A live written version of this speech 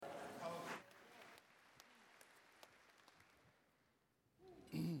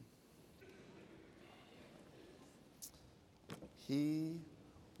He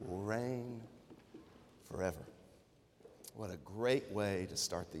will reign forever. What a great way to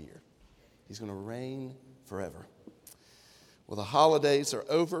start the year. He's going to reign forever. Well, the holidays are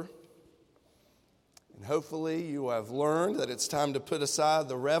over. And hopefully you have learned that it's time to put aside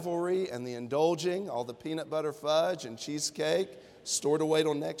the revelry and the indulging, all the peanut butter fudge and cheesecake stored away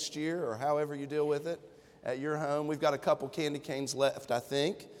till next year or however you deal with it at your home. We've got a couple candy canes left, I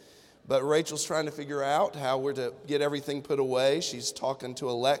think. But Rachel's trying to figure out how we're to get everything put away. She's talking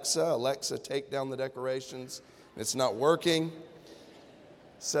to Alexa. Alexa, take down the decorations. It's not working.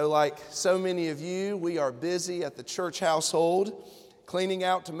 So like so many of you, we are busy at the church household, cleaning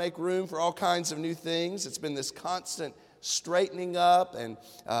out to make room for all kinds of new things. It's been this constant straightening up and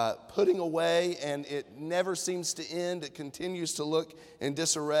putting away, and it never seems to end. It continues to look in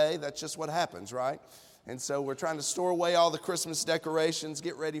disarray. That's just what happens, right? And so we're trying to store away all the Christmas decorations,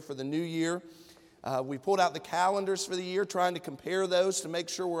 get ready for the new year. We pulled out the calendars for the year, trying to compare those to make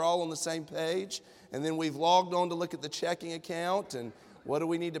sure we're all on the same page. And then we've logged on to look at the checking account and what do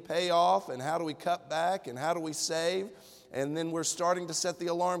we need to pay off and how do we cut back and how do we save. And then we're starting to set the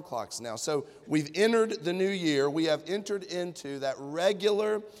alarm clocks now. So we've entered the new year. We have entered into that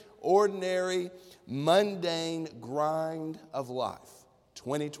regular, ordinary, mundane grind of life.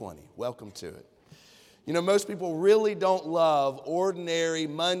 2020. Welcome to it. You know, most people really don't love ordinary,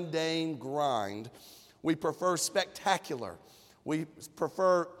 mundane grind. We prefer spectacular. We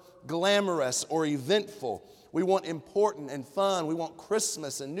prefer glamorous or eventful. We want important and fun. We want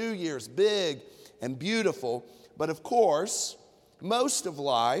Christmas and New Year's big and beautiful. But of course, most of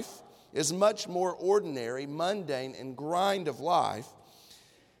life is much more ordinary, mundane, and grind of life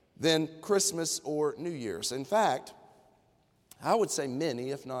than Christmas or New Year's. In fact, I would say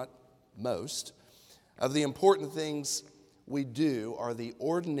many, if not most, of the important things we do are the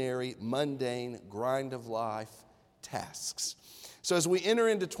ordinary, mundane, grind of life tasks. So as we enter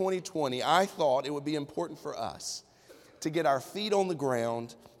into 2020, I thought it would be important for us to get our feet on the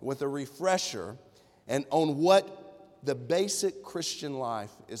ground with a refresher and on what the basic Christian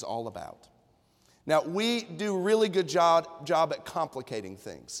life is all about. Now, we do a really good job at complicating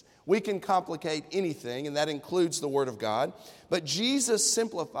things. We can complicate anything, and that includes the Word of God. But Jesus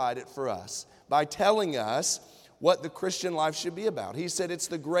simplified it for us by telling us what the Christian life should be about. He said it's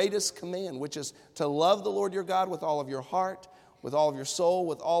the greatest command, which is to love the Lord your God with all of your heart, with all of your soul,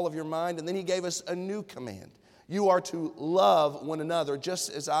 with all of your mind. And then he gave us a new command. You are to love one another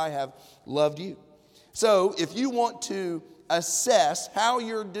just as I have loved you. So if you want to assess how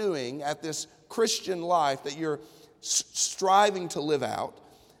you're doing at this Christian life that you're striving to live out,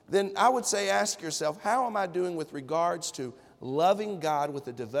 then I would say ask yourself, how am I doing with regards to loving God with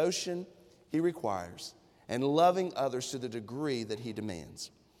the devotion He requires and loving others to the degree that He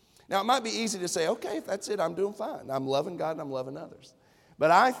demands? Now, it might be easy to say, okay, if that's it, I'm doing fine. I'm loving God and I'm loving others.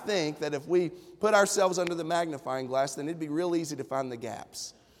 But I think that if we put ourselves under the magnifying glass, then it'd be real easy to find the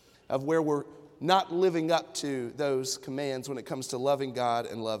gaps of where we're not living up to those commands when it comes to loving God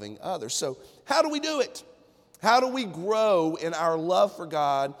and loving others. So how do we do it? How do we grow in our love for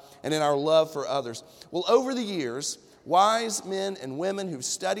God and in our love for others? Well, over the years, wise men and women who've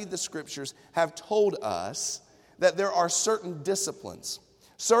studied the Scriptures have told us that there are certain disciplines,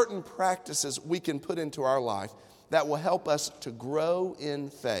 certain practices we can put into our life that will help us to grow in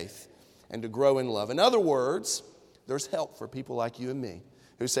faith and to grow in love. In other words, there's help for people like you and me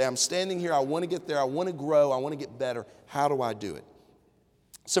who say, I'm standing here, I want to get there, I want to grow, I want to get better. How do I do it?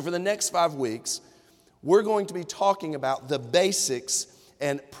 So for the next 5 weeks, we're going to be talking about the basics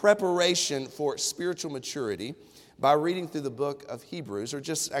and preparation for spiritual maturity by reading through the book of Hebrews, or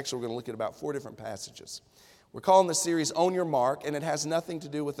just actually we're going to look at about 4 different passages. We're calling the series On Your Mark, and it has nothing to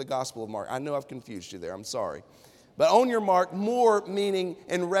do with the Gospel of Mark. I know I've confused you there, I'm sorry. But on your mark, more meaning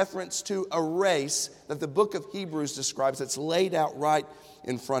in reference to a race that the book of Hebrews describes that's laid out right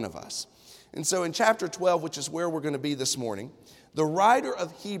in front of us. And so in chapter 12, which is where we're going to be this morning, the writer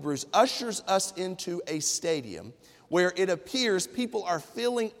of Hebrews ushers us into a stadium where it appears people are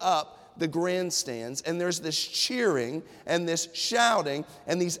filling up the grandstands, and there's this cheering and this shouting,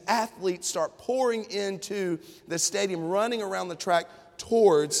 and these athletes start pouring into the stadium, running around the track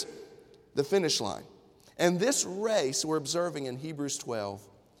towards the finish line. And this race we're observing in Hebrews 12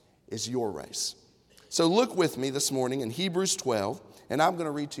 is your race. So look with me this morning in Hebrews 12, and I'm going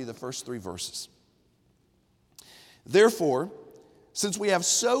to read to you the first 3 verses. Therefore, since we have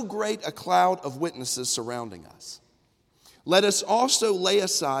so great a cloud of witnesses surrounding us, let us also lay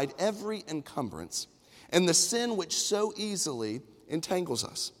aside every encumbrance and the sin which so easily entangles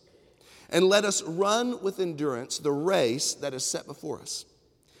us. And let us run with endurance the race that is set before us,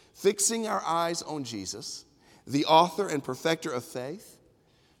 fixing our eyes on Jesus, the author and perfecter of faith,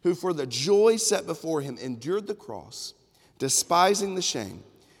 who for the joy set before him endured the cross, despising the shame,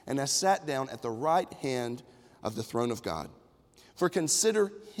 and has sat down at the right hand of the throne of God. For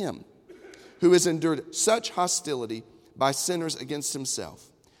consider him who has endured such hostility by sinners against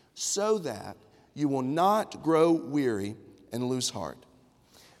himself, so that you will not grow weary and lose heart.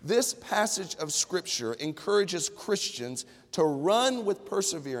 This passage of Scripture encourages Christians to run with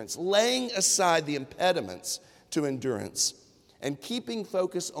perseverance, laying aside the impediments to endurance and keeping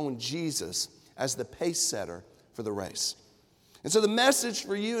focus on Jesus as the pace setter for the race. And so the message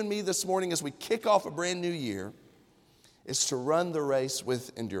for you and me this morning as we kick off a brand new year is to run the race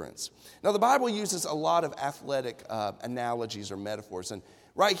with endurance. Now, the Bible uses a lot of athletic analogies or metaphors, and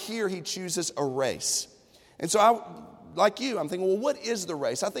right here he chooses a race. And so I'm thinking, well, what is the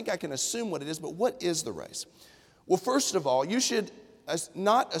race? I think I can assume what it is, but what is the race? Well, first of all, you should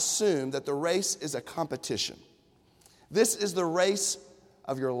not assume that the race is a competition. This is the race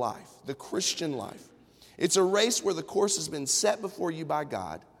of your life, the Christian life. It's a race where the course has been set before you by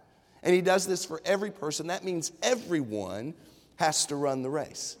God, and he does this for every person. That means everyone has to run the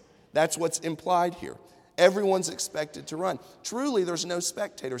race. That's what's implied here. Everyone's expected to run. Truly, there's no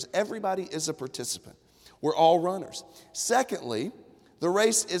spectators. Everybody is a participant. We're all runners. Secondly, the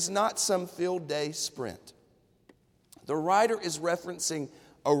race is not some field day sprint. The writer is referencing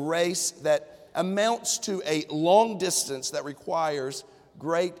a race that amounts to a long distance that requires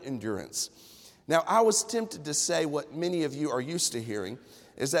great endurance. Now, I was tempted to say what many of you are used to hearing,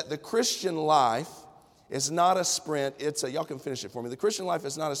 is that the Christian life is not a sprint, y'all can finish it for me. The Christian life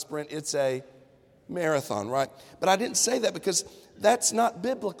is not a sprint, it's a marathon, right? But I didn't say that because that's not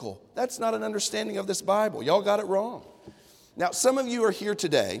biblical. That's not an understanding of this Bible. Y'all got it wrong. Now, some of you are here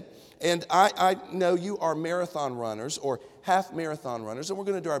today, and I know you are marathon runners or half marathon runners, and we're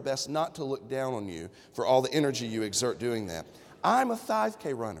going to do our best not to look down on you for all the energy you exert doing that. I'm a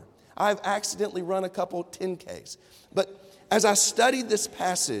 5K runner. I've accidentally run a couple 10Ks. But as I studied this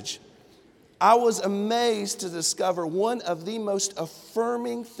passage, I was amazed to discover one of the most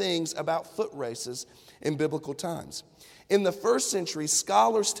affirming things about foot races in biblical times. In the first century,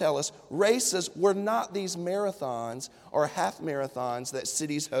 scholars tell us races were not these marathons or half marathons that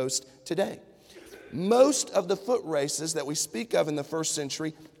cities host today. Most of the foot races that we speak of in the first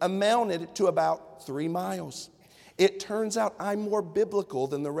century amounted to about 3 miles. It turns out I'm more biblical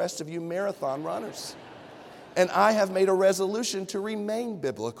than the rest of you marathon runners. And I have made a resolution to remain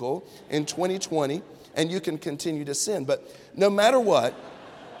biblical in 2020, and you can continue to sin. But no matter what,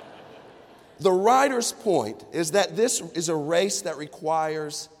 the writer's point is that this is a race that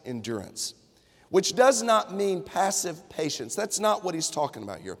requires endurance, which does not mean passive patience. That's not what he's talking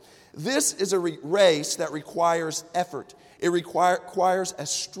about here. This is a race that requires effort. It requires a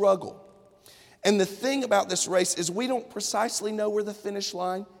struggle. And the thing about this race is we don't precisely know where the finish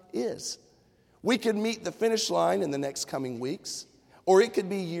line is. We could meet the finish line in the next coming weeks, or it could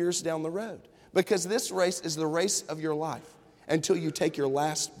be years down the road, because this race is the race of your life until you take your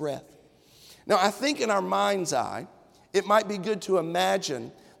last breath. Now, I think in our mind's eye, it might be good to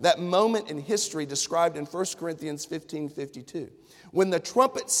imagine that moment in history described in 1 Corinthians 15:52, when the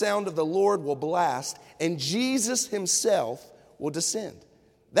trumpet sound of the Lord will blast and Jesus himself will descend.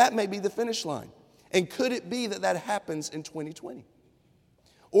 That may be the finish line. And could it be that that happens in 2020?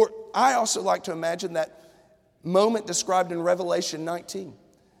 Or I also like to imagine that moment described in Revelation 19,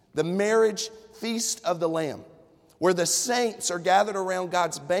 the marriage feast of the Lamb, where the saints are gathered around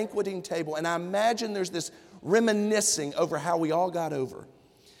God's banqueting table. And I imagine there's this reminiscing over how we all got over.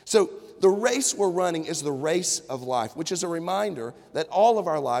 So the race we're running is the race of life, which is a reminder that all of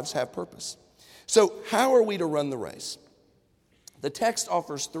our lives have purpose. So how are we to run the race? The text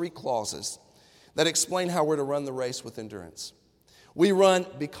offers 3 clauses that explain how we're to run the race with endurance. We run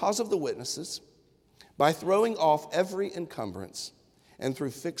because of the witnesses, by throwing off every encumbrance, and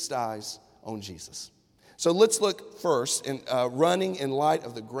through fixed eyes on Jesus. So let's look first in running in light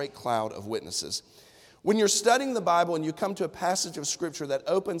of the great cloud of witnesses. When you're studying the Bible and you come to a passage of Scripture that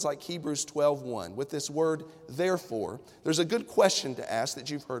opens like Hebrews 12:1 with this word, therefore, there's a good question to ask that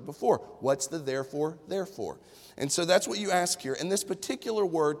you've heard before. What's the therefore, therefore? And so that's what you ask here. And this particular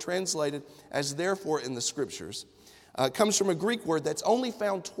word translated as therefore in the Scriptures comes from a Greek word that's only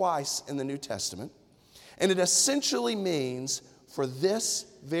found twice in the New Testament. And it essentially means for this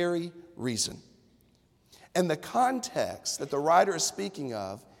very reason. And the context that the writer is speaking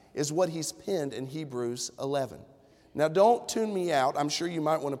of is what he's penned in Hebrews 11. Now, don't tune me out. I'm sure you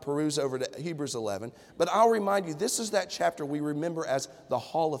might want to peruse over to Hebrews 11. But I'll remind you, this is that chapter we remember as the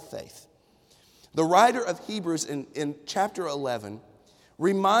Hall of Faith. The writer of Hebrews in chapter 11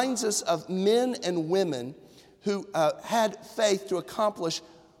 reminds us of men and women who had faith to accomplish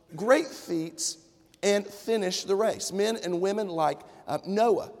great feats and finish the race. Men and women like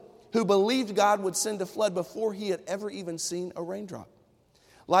Noah, who believed God would send a flood before he had ever even seen a raindrop.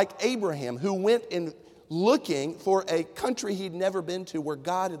 Like Abraham, who went in looking for a country he'd never been to where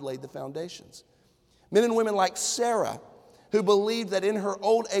God had laid the foundations. Men and women like Sarah, who believed that in her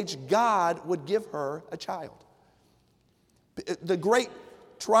old age God would give her a child. The great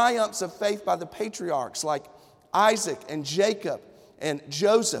triumphs of faith by the patriarchs like Isaac and Jacob and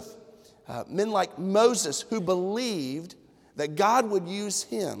Joseph. Men like Moses, who believed that God would use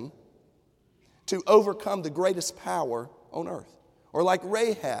him to overcome the greatest power on earth. Or like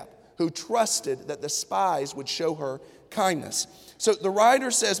Rahab, who trusted that the spies would show her kindness. So the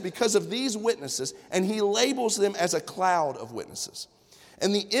writer says because of these witnesses, and he labels them as a cloud of witnesses.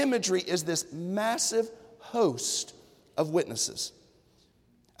 And the imagery is this massive host of witnesses.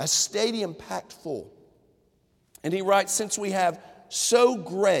 A stadium packed full. And he writes, since we have so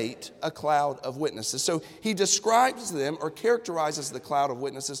great a cloud of witnesses. So he describes them or characterizes the cloud of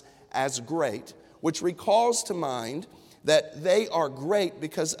witnesses as great, which recalls to mind that they are great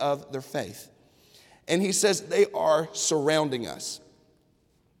because of their faith. And he says they are surrounding us.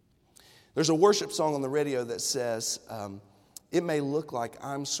 There's a worship song on the radio that says, it may look like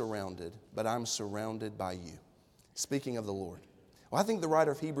I'm surrounded, but I'm surrounded by you. Speaking of the Lord. Well, I think the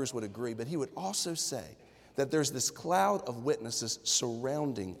writer of Hebrews would agree, but he would also say that there's this cloud of witnesses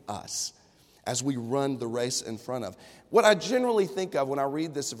surrounding us as we run the race in front of. What I generally think of when I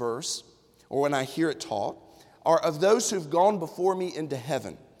read this verse or when I hear it taught are of those who've gone before me into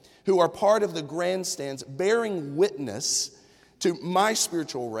heaven, who are part of the grandstands, bearing witness to my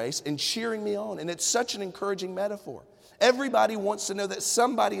spiritual race and cheering me on. And it's such an encouraging metaphor. Everybody wants to know that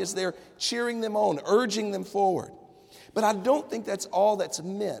somebody is there cheering them on, urging them forward. But I don't think that's all that's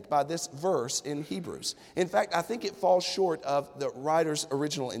meant by this verse in Hebrews. In fact, I think it falls short of the writer's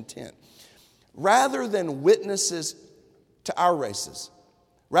original intent. Rather than witnesses to our races,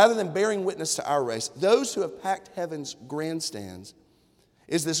 rather than bearing witness to our race, those who have packed heaven's grandstands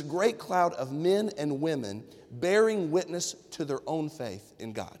is this great cloud of men and women bearing witness to their own faith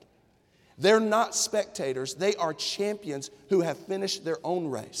in God. They're not spectators. They are champions who have finished their own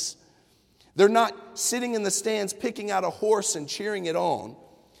race. They're not sitting in the stands picking out a horse and cheering it on.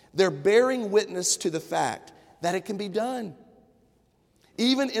 They're bearing witness to the fact that it can be done.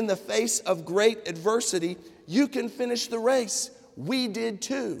 Even in the face of great adversity, you can finish the race. We did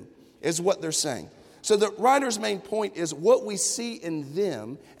too, is what they're saying. So the writer's main point is what we see in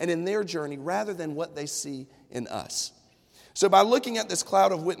them and in their journey rather than what they see in us. So by looking at this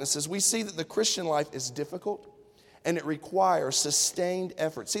cloud of witnesses, we see that the Christian life is difficult and it requires sustained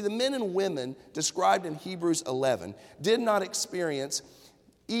effort. See, the men and women described in Hebrews 11 did not experience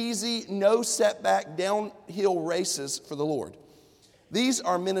easy, no setback, downhill races for the Lord. These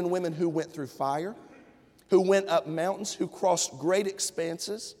are men and women who went through fire, who went up mountains, who crossed great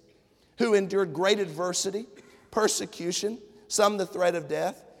expanses, who endured great adversity, persecution, some the threat of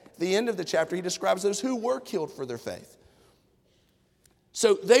death. At the end of the chapter, he describes those who were killed for their faith.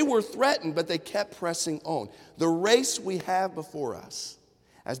 So they were threatened, but they kept pressing on. The race we have before us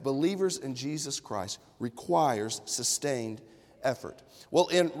as believers in Jesus Christ requires sustained effort. Well,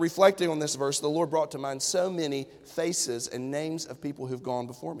 in reflecting on this verse, the Lord brought to mind so many faces and names of people who've gone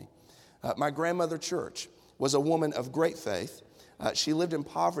before me. My grandmother Church was a woman of great faith. She lived in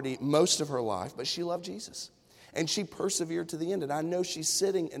poverty most of her life, but she loved Jesus. And she persevered to the end. And I know she's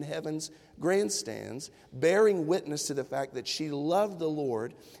sitting in heaven's grandstands, bearing witness to the fact that she loved the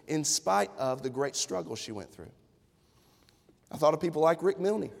Lord in spite of the great struggle she went through. I thought of people like Rick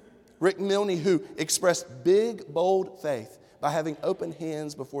Milne. Rick Milne, who expressed big, bold faith by having open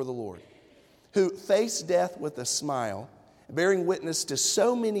hands before the Lord, who faced death with a smile, bearing witness to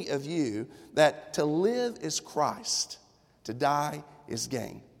so many of you that to live is Christ, to die is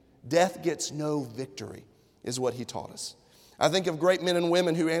gain. Death gets no victory, is what he taught us. I think of great men and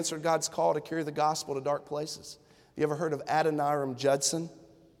women who answered God's call to carry the gospel to dark places. You ever heard of Adoniram Judson?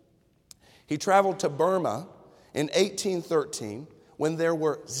 He traveled to Burma in 1813 when there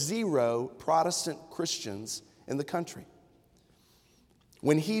were 0 Protestant Christians in the country.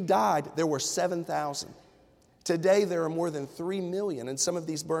 When he died, there were 7,000. Today, there are more than 3 million, and some of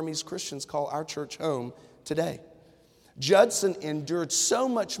these Burmese Christians call our church home today. Judson endured so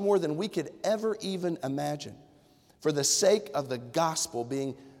much more than we could ever even imagine for the sake of the gospel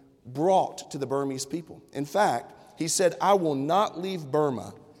being brought to the Burmese people. In fact, he said, I will not leave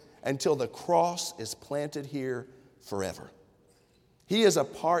Burma until the cross is planted here forever. He is a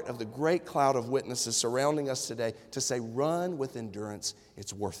part of the great cloud of witnesses surrounding us today to say, run with endurance,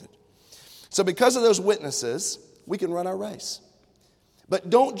 it's worth it. So because of those witnesses, we can run our race. But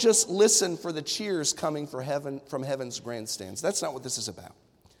don't just listen for the cheers coming from heaven's grandstands. That's not what this is about.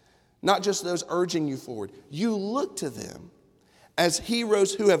 Not just those urging you forward. You look to them as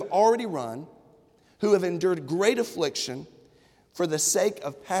heroes who have already run, who have endured great affliction for the sake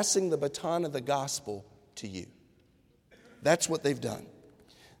of passing the baton of the gospel to you. That's what they've done.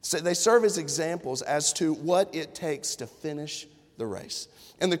 So they serve as examples as to what it takes to finish the race.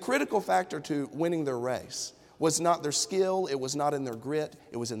 And the critical factor to winning their race was not their skill, it was not in their grit,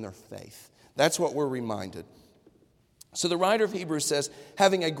 it was in their faith. That's what we're reminded. So the writer of Hebrews says,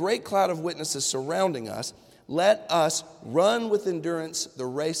 having a great cloud of witnesses surrounding us, let us run with endurance the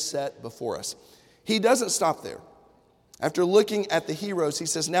race set before us. He doesn't stop there. After looking at the heroes, he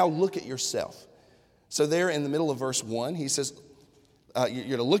says, now look at yourself. So there in the middle of verse 1, he says,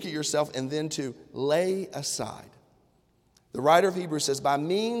 you're to look at yourself and then to lay aside. The writer of Hebrews says, by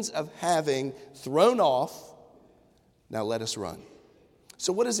means of having thrown off, now let us run.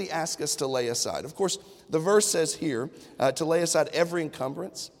 So what does he ask us to lay aside? Of course, the verse says here to lay aside every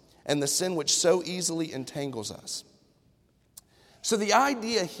encumbrance and the sin which so easily entangles us. So the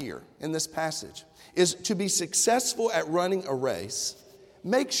idea here in this passage is to be successful at running a race,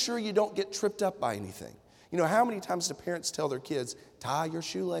 make sure you don't get tripped up by anything. You know, how many times do parents tell their kids, tie your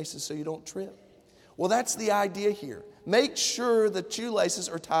shoelaces so you don't trip? Well, that's the idea here. Make sure the shoelaces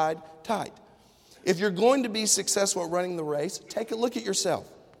are tied tight. If you're going to be successful at running the race, take a look at yourself.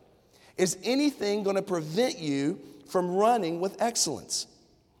 Is anything going to prevent you from running with excellence?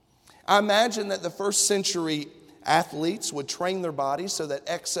 I imagine that the first century athletes would train their bodies so that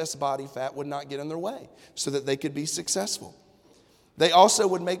excess body fat would not get in their way, so that they could be successful. They also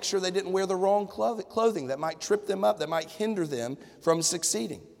would make sure they didn't wear the wrong clothing that might trip them up, that might hinder them from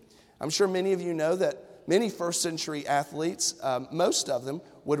succeeding. I'm sure many of you know that many first century athletes, most of them,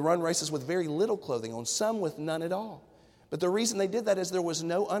 would run races with very little clothing on, some with none at all. But the reason they did that is there was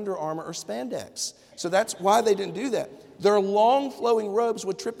no Under Armour or spandex. So that's why they didn't do that. Their long flowing robes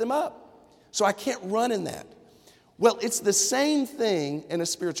would trip them up. So I can't run in that. Well, it's the same thing in a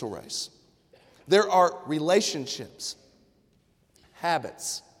spiritual race. There are relationships,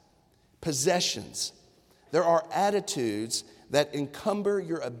 habits, possessions. There are attitudes that encumber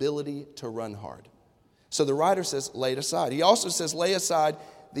your ability to run hard. So the writer says, lay it aside. He also says, lay aside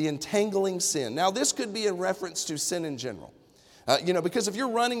the entangling sin. Now, this could be in reference to sin in general. Because if you're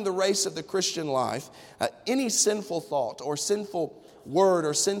running the race of the Christian life, any sinful thought or sinful word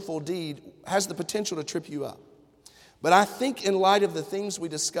or sinful deed has the potential to trip you up. But I think in light of the things we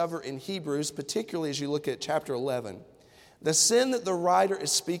discover in Hebrews, particularly as you look at chapter 11, the sin that the writer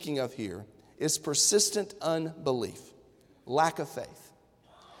is speaking of here is persistent unbelief, lack of faith.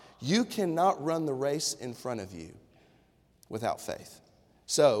 You cannot run the race in front of you without faith.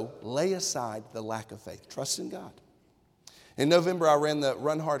 So lay aside the lack of faith. Trust in God. In November, I ran the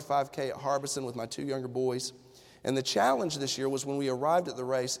Run Hard 5K at Harbison with my two younger boys. And the challenge this year was when we arrived at the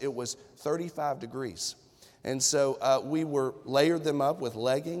race, it was 35 degrees. And so we layered them up with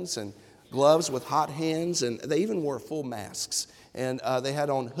leggings and gloves with hot hands, and they even wore full masks. And they had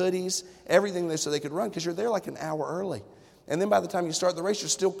on hoodies, everything there so they could run, because you're there like an hour early. And then by the time you start the race, you're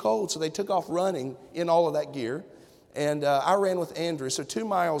still cold. So they took off running in all of that gear. And I ran with Andrew. So 2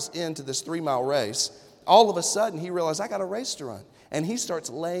 miles into this 3-mile race, all of a sudden he realized, I got a race to run. And he starts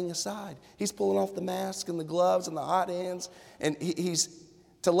laying aside. He's pulling off the mask and the gloves and the hot hands. And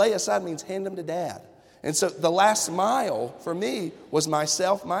to lay aside means hand them to Dad. And so the last mile for me was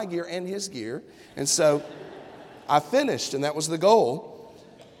myself, my gear, and his gear. And so I finished, and that was the goal,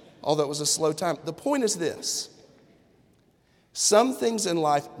 although it was a slow time. The point is this. Some things in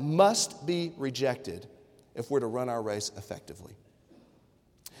life must be rejected if we're to run our race effectively.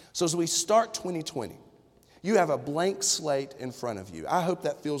 So as we start 2020, you have a blank slate in front of you. I hope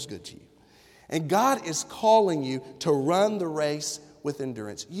that feels good to you. And God is calling you to run the race with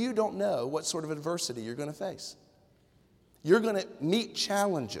endurance. You don't know what sort of adversity you're going to face. You're going to meet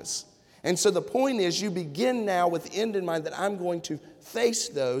challenges. And so the point is you begin now with the end in mind that I'm going to face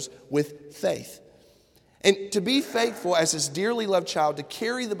those with faith. And to be faithful as His dearly loved child, to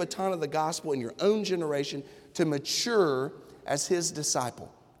carry the baton of the gospel in your own generation, to mature as His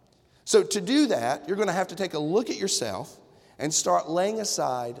disciple. So to do that, you're going to have to take a look at yourself and start laying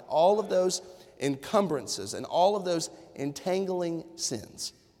aside all of those encumbrances and all of those entangling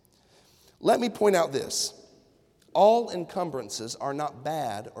sins. Let me point out this. All encumbrances are not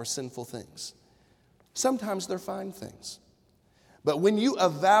bad or sinful things. Sometimes they're fine things. But when you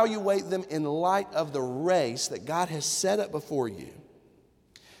evaluate them in light of the race that God has set up before you,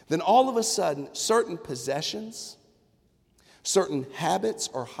 then all of a sudden, certain possessions, certain habits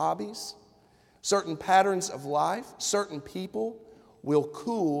or hobbies, Certain patterns of life, certain people will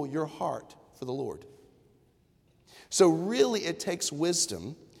cool your heart for the Lord. So really it takes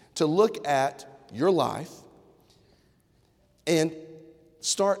wisdom to look at your life and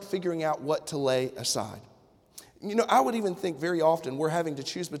start figuring out what to lay aside. You know, I would even think very often we're having to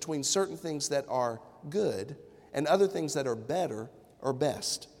choose between certain things that are good and other things that are better or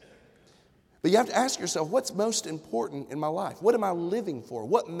best. But you have to ask yourself, what's most important in my life? What am I living for?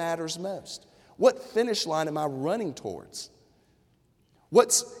 What matters most? What finish line am I running towards?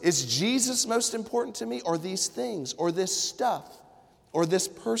 Is Jesus most important to me, or these things, or this stuff, or this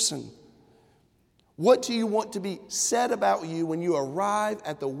person? What do you want to be said about you when you arrive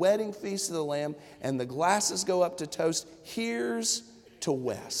at the wedding feast of the Lamb and the glasses go up to toast? Here's to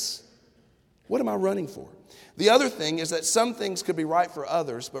Wes. What am I running for? The other thing is that some things could be right for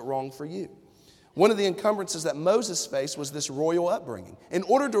others but wrong for you. One of the encumbrances that Moses faced was this royal upbringing. In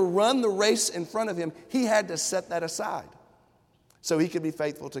order to run the race in front of him, he had to set that aside so he could be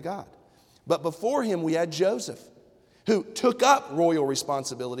faithful to God. But before him, we had Joseph, who took up royal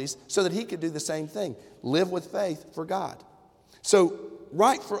responsibilities so that he could do the same thing, live with faith for God. So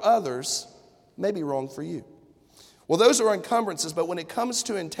right for others may be wrong for you. Well, those are encumbrances, but when it comes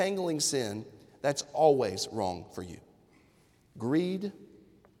to entangling sin, that's always wrong for you. Greed,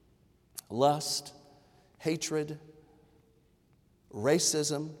 lust, hatred,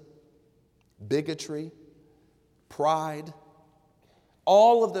 racism, bigotry, pride,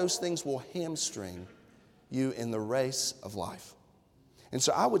 all of those things will hamstring you in the race of life. And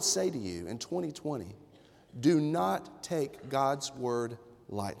so I would say to you in 2020, do not take God's word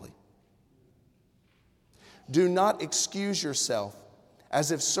lightly. Do not excuse yourself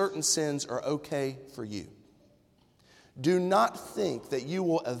as if certain sins are okay for you. Do not think that you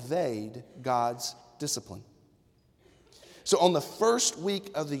will evade God's discipline. So on the first week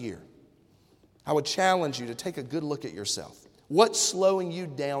of the year, I would challenge you to take a good look at yourself. What's slowing you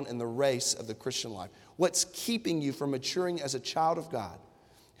down in the race of the Christian life? What's keeping you from maturing as a child of God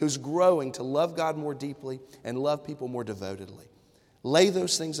who's growing to love God more deeply and love people more devotedly? Lay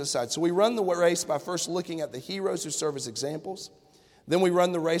those things aside. So we run the race by first looking at the heroes who serve as examples. Then we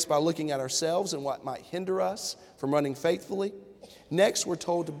run the race by looking at ourselves and what might hinder us from running faithfully. Next, we're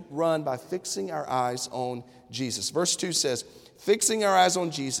told to run by fixing our eyes on Jesus. Verse 2 says, fixing our eyes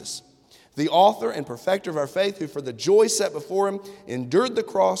on Jesus, the author and perfecter of our faith, who for the joy set before him endured the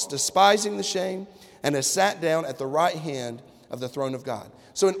cross, despising the shame, and has sat down at the right hand of the throne of God.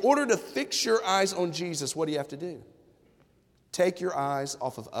 So in order to fix your eyes on Jesus, what do you have to do? Take your eyes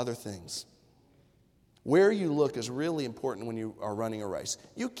off of other things. Where you look is really important when you are running a race.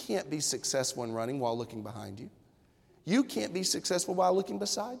 You can't be successful in running while looking behind you. You can't be successful while looking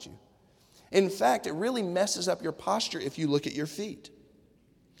beside you. In fact, it really messes up your posture if you look at your feet.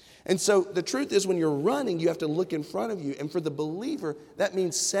 And so the truth is, when you're running, you have to look in front of you. And for the believer, that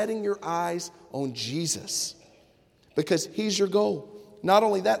means setting your eyes on Jesus, because he's your goal. Not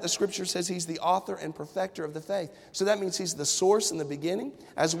only that, the scripture says he's the author and perfecter of the faith. So that means he's the source in the beginning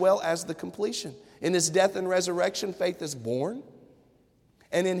as well as the completion. In his death and resurrection, faith is born.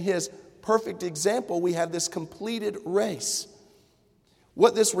 And in his perfect example, we have this completed race.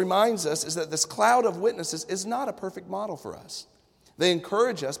 What this reminds us is that this cloud of witnesses is not a perfect model for us. They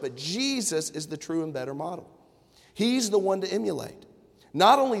encourage us, but Jesus is the true and better model. He's the one to emulate.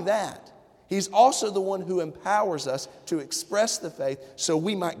 Not only that, he's also the one who empowers us to express the faith so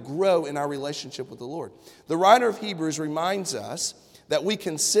we might grow in our relationship with the Lord. The writer of Hebrews reminds us that we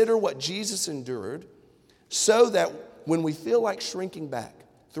consider what Jesus endured so that when we feel like shrinking back,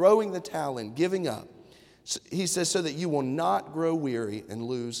 throwing the towel in, giving up, he says, so that you will not grow weary and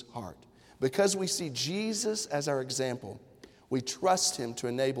lose heart. Because we see Jesus as our example, we trust him to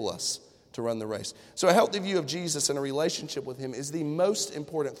enable us to run the race. So a healthy view of Jesus and a relationship with him is the most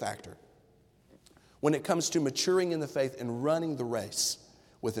important factor when it comes to maturing in the faith and running the race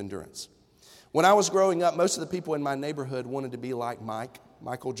with endurance. When I was growing up, most of the people in my neighborhood wanted to be like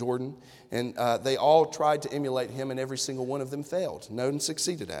Michael Jordan, and they all tried to emulate him, and every single one of them failed. No one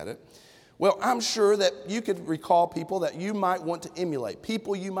succeeded at it. Well, I'm sure that you could recall people that you might want to emulate,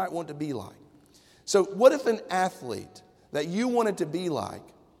 people you might want to be like. So what if an athlete that you wanted to be like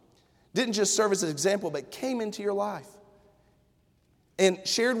didn't just serve as an example, but came into your life and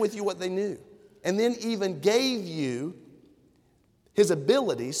shared with you what they knew, and then even gave you his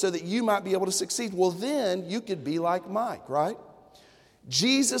ability so that you might be able to succeed? Well, then you could be like Mike, right?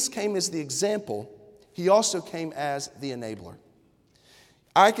 Jesus came as the example. He also came as the enabler.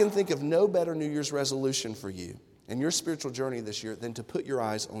 I can think of no better New Year's resolution for you in your spiritual journey this year than to put your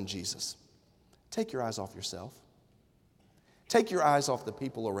eyes on Jesus. Take your eyes off yourself. Take your eyes off the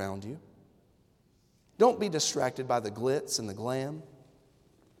people around you. Don't be distracted by the glitz and the glam.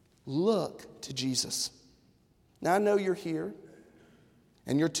 Look to Jesus. Now, I know you're here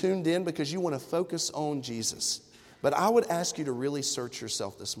and you're tuned in because you want to focus on Jesus. But I would ask you to really search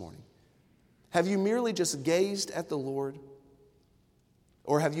yourself this morning. Have you merely just gazed at the Lord,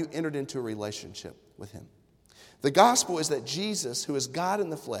 or have you entered into a relationship with Him? The gospel is that Jesus, who is God in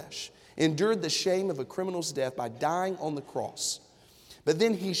the flesh, endured the shame of a criminal's death by dying on the cross. But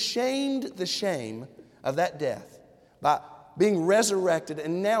then He shamed the shame of that death by being resurrected,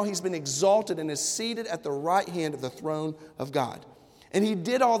 and now He's been exalted and is seated at the right hand of the throne of God. And He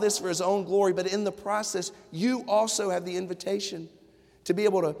did all this for His own glory, but in the process, you also have the invitation to be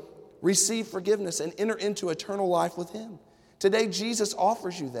able to receive forgiveness and enter into eternal life with Him. Today, Jesus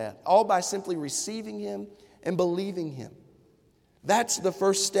offers you that, all by simply receiving Him and believing Him. That's the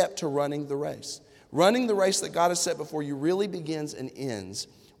first step to running the race. Running the race that God has set before you really begins and ends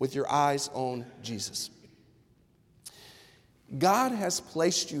with your eyes on Jesus. God has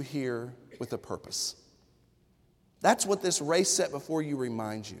placed you here with a purpose. That's what this race set before you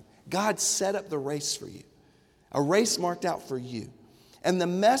reminds you. God set up the race for you, a race marked out for you. And the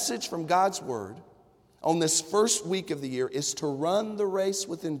message from God's Word on this first week of the year is to run the race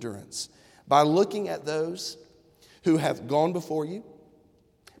with endurance by looking at those who have gone before you,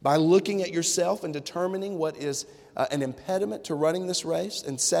 by looking at yourself and determining what is an impediment to running this race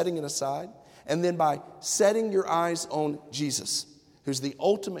and setting it aside, and then by setting your eyes on Jesus, who's the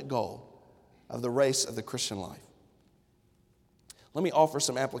ultimate goal of the race of the Christian life. Let me offer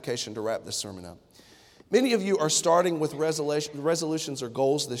some application to wrap this sermon up. Many of you are starting with resolutions or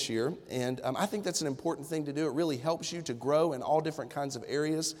goals this year, and I think that's an important thing to do. It really helps you to grow in all different kinds of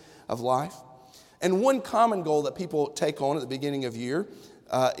areas of life. And one common goal that people take on at the beginning of year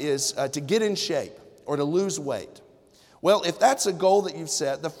is to get in shape or to lose weight. Well, if that's a goal that you've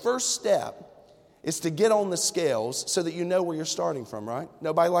set, the first step is to get on the scales so that you know where you're starting from, right?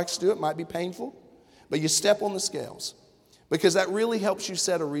 Nobody likes to do it. It might be painful, but you step on the scales because that really helps you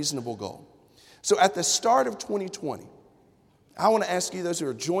set a reasonable goal. So at the start of 2020, I want to ask you, those who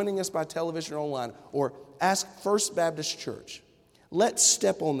are joining us by television or online, or ask First Baptist Church, let's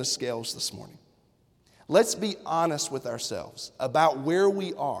step on the scales this morning. Let's be honest with ourselves about where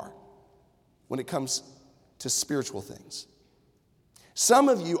we are when it comes to spiritual things. Some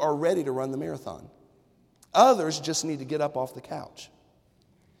of you are ready to run the marathon. Others just need to get up off the couch.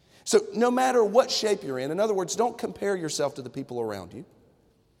 So no matter what shape you're in other words, don't compare yourself to the people around you,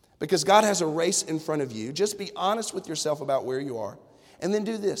 because God has a race in front of you. Just be honest with yourself about where you are. And then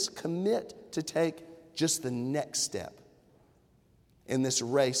do this. Commit to take just the next step in this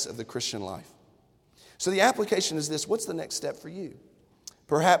race of the Christian life. So the application is this. What's the next step for you?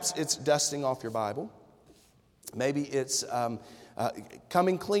 Perhaps it's dusting off your Bible. Maybe it's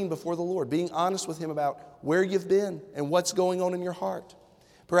coming clean before the Lord, being honest with Him about where you've been and what's going on in your heart.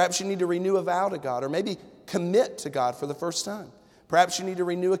 Perhaps you need to renew a vow to God, or maybe commit to God for the first time. Perhaps you need to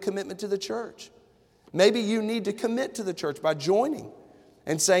renew a commitment to the church. Maybe you need to commit to the church by joining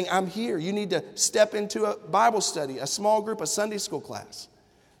and saying, I'm here. You need to step into a Bible study, a small group, a Sunday school class,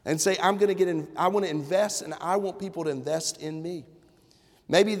 and say, I want to invest, and I want people to invest in me.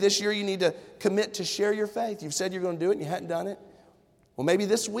 Maybe this year you need to commit to share your faith. You've said you're going to do it and you hadn't done it. Well, maybe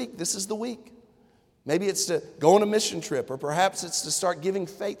this week, this is the week. Maybe it's to go on a mission trip, or perhaps it's to start giving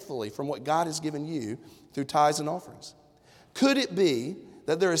faithfully from what God has given you through tithes and offerings. Could it be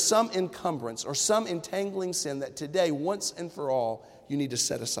that there is some encumbrance or some entangling sin that today, once and for all, you need to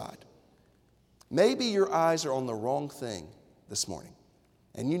set aside? Maybe your eyes are on the wrong thing this morning,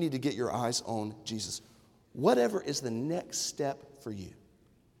 and you need to get your eyes on Jesus. Whatever is the next step for you,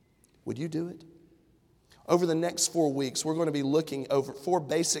 would you do it? Over the next 4 weeks, we're going to be looking over 4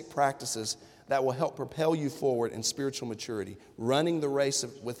 basic practices that will help propel you forward in spiritual maturity, running the race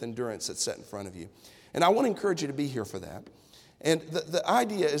with endurance that's set in front of you. And I want to encourage you to be here for that. And the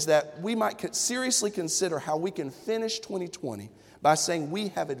idea is that we might seriously consider how we can finish 2020 by saying we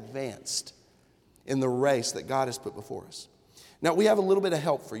have advanced in the race that God has put before us. Now, we have a little bit of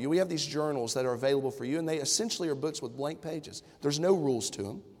help for you. We have these journals that are available for you, and they essentially are books with blank pages. There's no rules to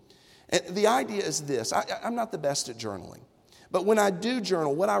them. And the idea is this. I'm not the best at journaling. But when I do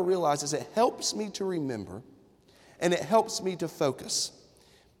journal, what I realize is it helps me to remember, and it helps me to focus.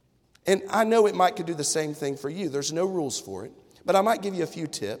 And I know it could do the same thing for you. There's no rules for it. But I might give you a few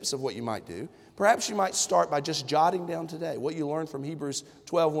tips of what you might do. Perhaps you might start by just jotting down today what you learned from Hebrews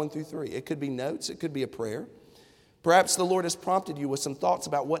 12, 1 through 3. It could be notes. It could be a prayer. Perhaps the Lord has prompted you with some thoughts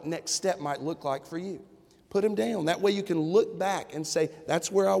about what next step might look like for you. Put them down. That way you can look back and say,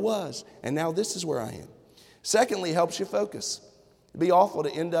 that's where I was, and now this is where I am. Secondly, it helps you focus. It'd be awful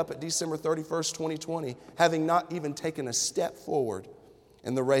to end up at December 31st, 2020, having not even taken a step forward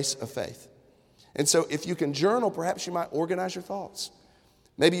in the race of faith. And so if you can journal, perhaps you might organize your thoughts.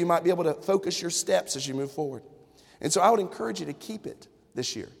 Maybe you might be able to focus your steps as you move forward. And so I would encourage you to keep it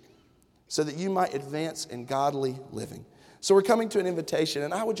this year so that you might advance in godly living. So we're coming to an invitation,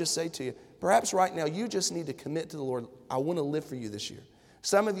 and I would just say to you, perhaps right now you just need to commit to the Lord. I want to live for you this year.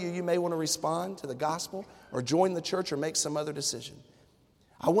 Some of you may want to respond to the gospel or join the church or make some other decision.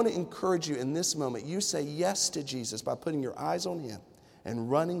 I want to encourage you in this moment, you say yes to Jesus by putting your eyes on Him and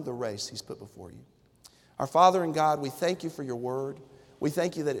running the race He's put before you. Our Father and God, we thank you for your word. We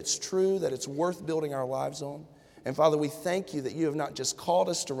thank you that it's true, that it's worth building our lives on. And Father, we thank you that you have not just called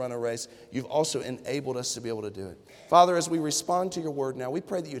us to run a race, you've also enabled us to be able to do it. Father, as we respond to your word now, we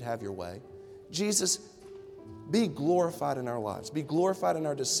pray that you'd have your way. Jesus, be glorified in our lives. Be glorified in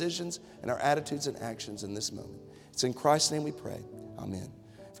our decisions and our attitudes and actions in this moment. It's in Christ's name we pray. Amen.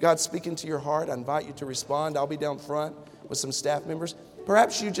 If God's speaking to your heart, I invite you to respond. I'll be down front with some staff members.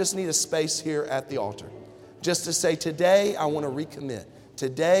 Perhaps you just need a space here at the altar just to say, today I want to recommit.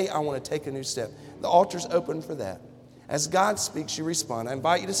 Today I want to take a new step. The altar's open for that. As God speaks, you respond. I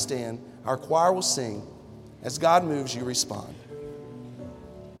invite you to stand. Our choir will sing. As God moves, you respond.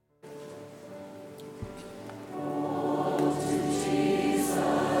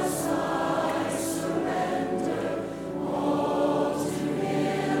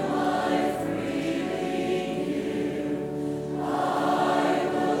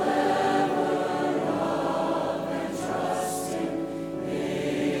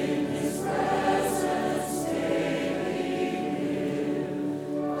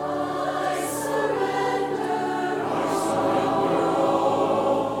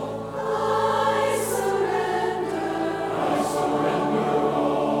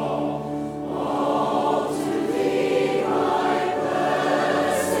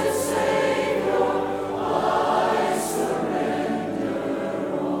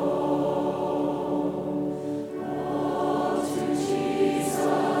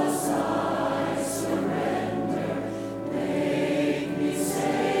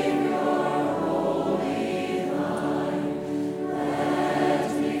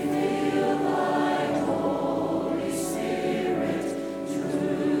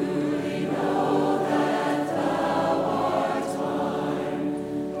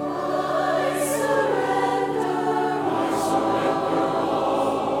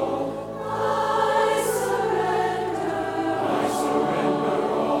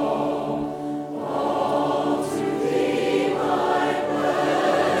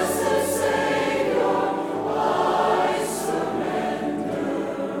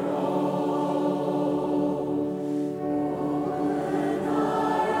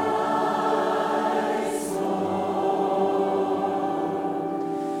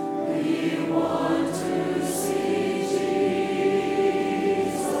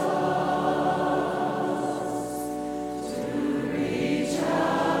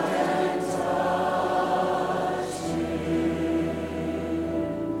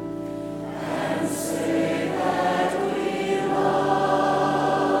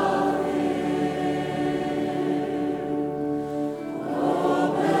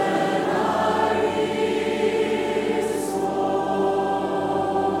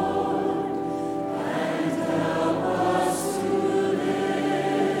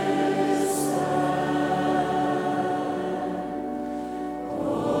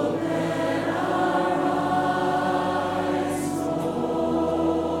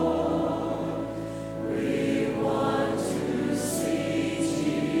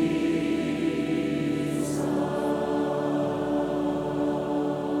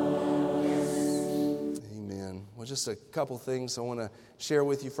 Just a couple things I want to share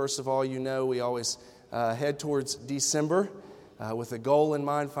with you. First of all, you know we always head towards December with a goal in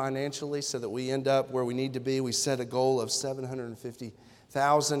mind financially so that we end up where we need to be. We set a goal of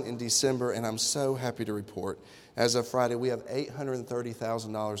 $750,000 in December, and I'm so happy to report as of Friday we have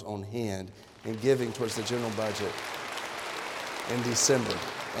 $830,000 on hand in giving towards the general budget in December.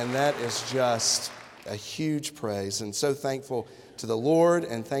 And that is just a huge praise, and so thankful to the Lord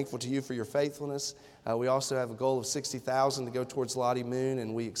and thankful to you for your faithfulness. We also have a goal of $60,000 to go towards Lottie Moon,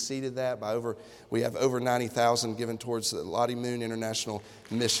 and we exceeded that by we have over $90,000 given towards the Lottie Moon International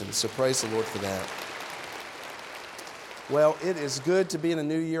Mission. So praise the Lord for that. Well, it is good to be in a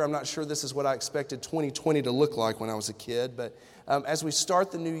new year. I'm not sure this is what I expected 2020 to look like when I was a kid, but as we start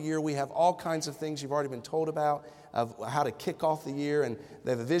the new year, we have all kinds of things you've already been told about, of how to kick off the year, and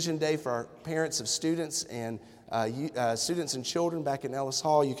they have a vision day for our parents of students and students and children back in Ellis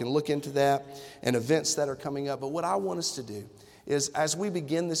Hall. You can look into that and events that are coming up. But what I want us to do is as we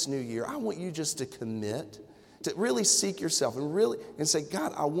begin this new year, I want you just to commit, to really seek yourself and say,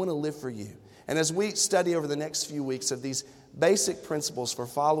 God, I want to live for you. And as we study over the next few weeks of these basic principles for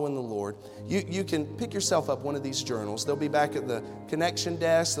following the Lord, you can pick yourself up one of these journals. They'll be back at the connection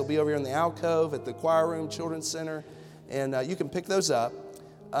desk. They'll be over here in the alcove at the choir room, children's center. And you can pick those up.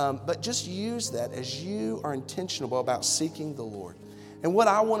 But just use that as you are intentional about seeking the Lord. And what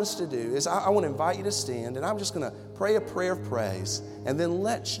I want us to do is I want to invite you to stand, and I'm just going to pray a prayer of praise, and then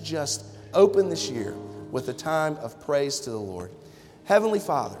let's just open this year with a time of praise to the Lord. Heavenly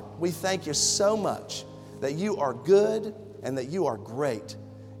Father, we thank you so much that you are good and that you are great,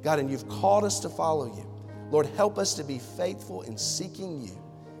 God, and you've called us to follow you. Lord, help us to be faithful in seeking you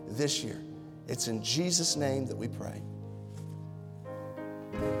this year. It's in Jesus' name that we pray.